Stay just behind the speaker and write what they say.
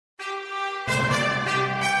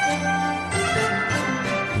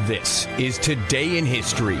This is Today in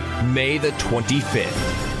History, May the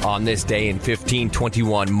 25th. On this day in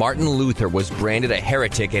 1521, Martin Luther was branded a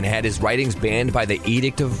heretic and had his writings banned by the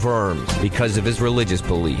Edict of Worms because of his religious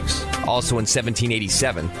beliefs. Also in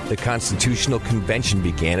 1787, the Constitutional Convention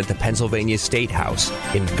began at the Pennsylvania State House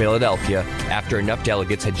in Philadelphia after enough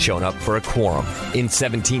delegates had shown up for a quorum. In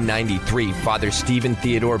 1793, Father Stephen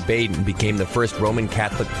Theodore Baden became the first Roman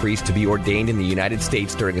Catholic priest to be ordained in the United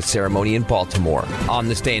States during a ceremony in Baltimore. On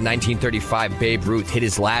this day in 1935, Babe Ruth hit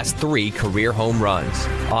his last 3 career home runs.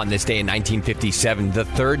 On this day in 1957, the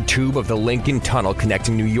third tube of the Lincoln Tunnel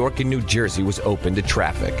connecting New York and New Jersey was opened to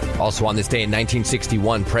traffic. Also on this day in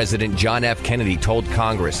 1961, President John F. Kennedy told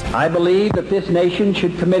Congress, I believe that this nation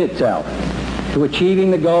should commit itself to achieving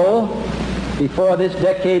the goal before this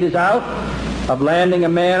decade is out of landing a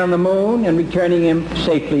man on the moon and returning him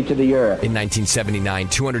safely to the earth. In 1979,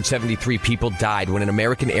 273 people died when an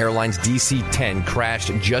American Airlines DC-10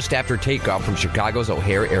 crashed just after takeoff from Chicago's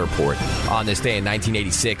O'Hare Airport. On this day in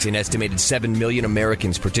 1986, an estimated 7 million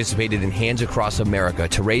Americans participated in Hands Across America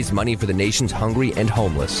to raise money for the nation's hungry and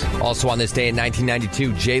homeless. Also on this day in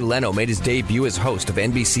 1992, Jay Leno made his debut as host of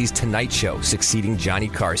NBC's Tonight Show, succeeding Johnny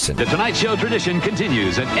Carson. The Tonight Show tradition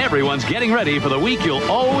continues, and everyone's getting ready for the week you'll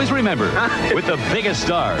always remember. With the biggest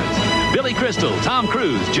stars, Billy Crystal, Tom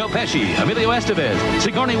Cruise, Joe Pesci, Emilio Estevez,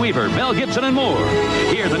 Sigourney Weaver, Mel Gibson, and more.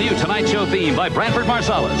 Hear the new Tonight Show theme by Branford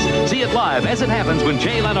Marsalis. See it live as it happens when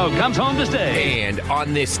Jay Leno comes home to stay. And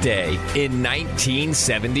on this day, in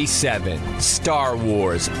 1977, Star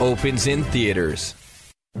Wars opens in theaters.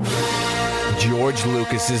 George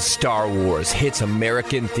Lucas's Star Wars hits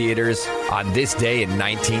American theaters on this day in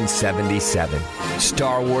 1977.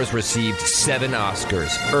 Star Wars received 7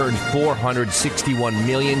 Oscars, earned $461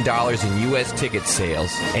 million in U.S. ticket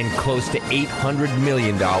sales, and close to $800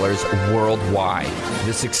 million worldwide.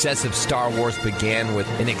 The success of Star Wars began with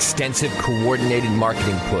an extensive coordinated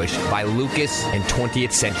marketing push by Lucas and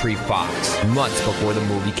 20th Century Fox, months before the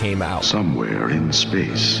movie came out. Somewhere in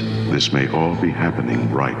space, this may all be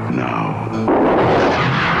happening right now.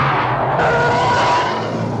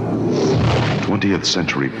 20th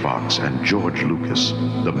Century Fox and George Lucas,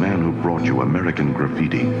 the man who brought you American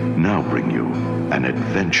Graffiti, now bring you an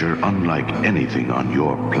adventure unlike anything on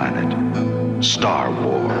your planet. Star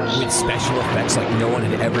Wars. With special effects like no one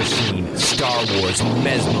had ever seen, Star Wars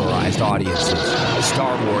mesmerized audiences.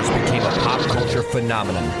 Star Wars became a pop culture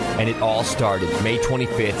phenomenon, and it all started May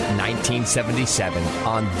 25th, 1977,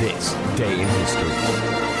 on this day in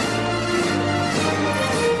history.